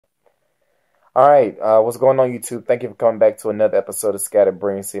All right, what's going on, YouTube? Thank you for coming back to another episode of Scattered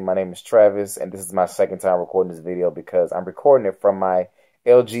Brilliancy. My name is Travis, and this is my second time recording this video because I'm recording it from my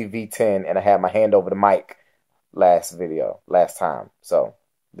LG V10, and I had my hand over the mic last time. So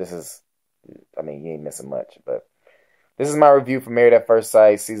this is, I mean, you ain't missing much, but this is my review for Married at First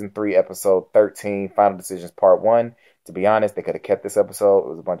Sight, Season 3, Episode 13, Final Decisions, Part 1. To be honest, they could have kept this episode. It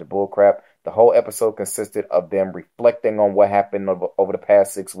was a bunch of bullcrap. The whole episode consisted of them reflecting on what happened over the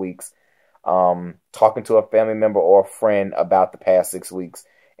past 6 weeks, talking to a family member or a friend about the past 6 weeks,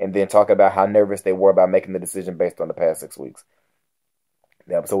 and then talking about how nervous they were about making the decision based on the past 6 weeks.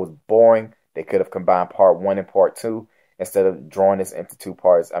 The episode was boring. They could have combined part 1 and part 2 instead of drawing this into 2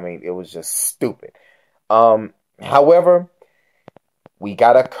 parts. I mean, it was just stupid. However, we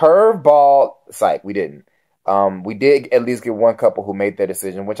got a curveball. Psych, we didn't. We did at least get one couple who made their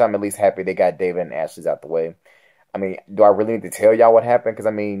decision, which I'm at least happy they got David and Ashley's out the way. I mean, do I really need to tell y'all what happened? Because,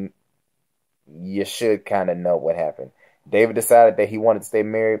 I mean, you should kind of know what happened. David decided that he wanted to stay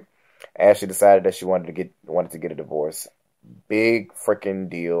married. Ashley decided that she wanted to get a divorce. Big freaking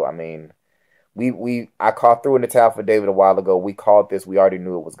deal. I mean, I called through in the towel for David a while ago. We called this. We already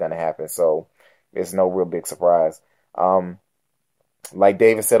knew it was going to happen, so it's no real big surprise. Like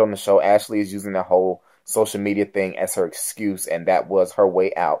David said on the show, Ashley is using the whole social media thing as her excuse, and that was her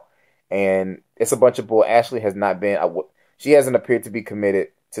way out. And it's a bunch of bull. Ashley has not been, she hasn't appeared to be committed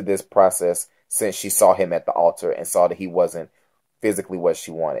to this process since she saw him at the altar and saw that he wasn't physically what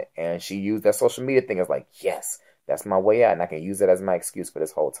she wanted. And she used that social media thing as like, yes, that's my way out, and I can use that as my excuse for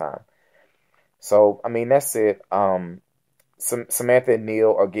this whole time. So, I mean, that's it. Samantha and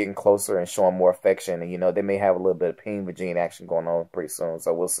Neil are getting closer and showing more affection, and, you know, they may have a little bit of Ping Virginia action going on pretty soon,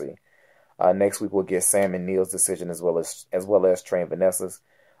 so we'll see. Next week we'll get Sam and Neil's decision as well as Trey and Vanessa's.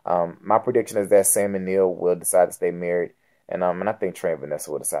 My prediction is that Sam and Neil will decide to stay married, and I think Trey and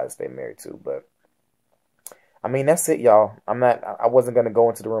Vanessa will decide to stay married too. But I mean, that's it, y'all. I wasn't gonna go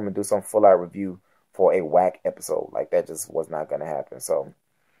into the room and do some full out review for a whack episode. Like, that just was not gonna happen. So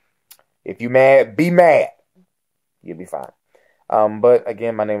if you mad, be mad. You'll be fine. But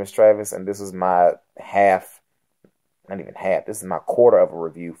again, my name is Travis, and this is my not even half. This is my quarter of a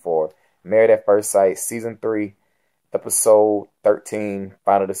review for Married at First Sight, Season 3, Episode 13,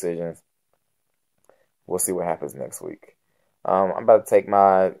 Final Decisions. We'll see what happens next week. I'm about to take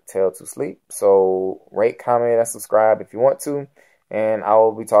my tail to sleep, so rate, comment, and subscribe if you want to, and I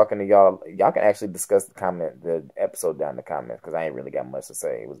will be talking to y'all. Y'all can actually discuss the episode down in the comments, because I ain't really got much to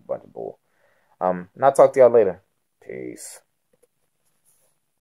say. It was a bunch of bull. And I'll talk to y'all later. Peace.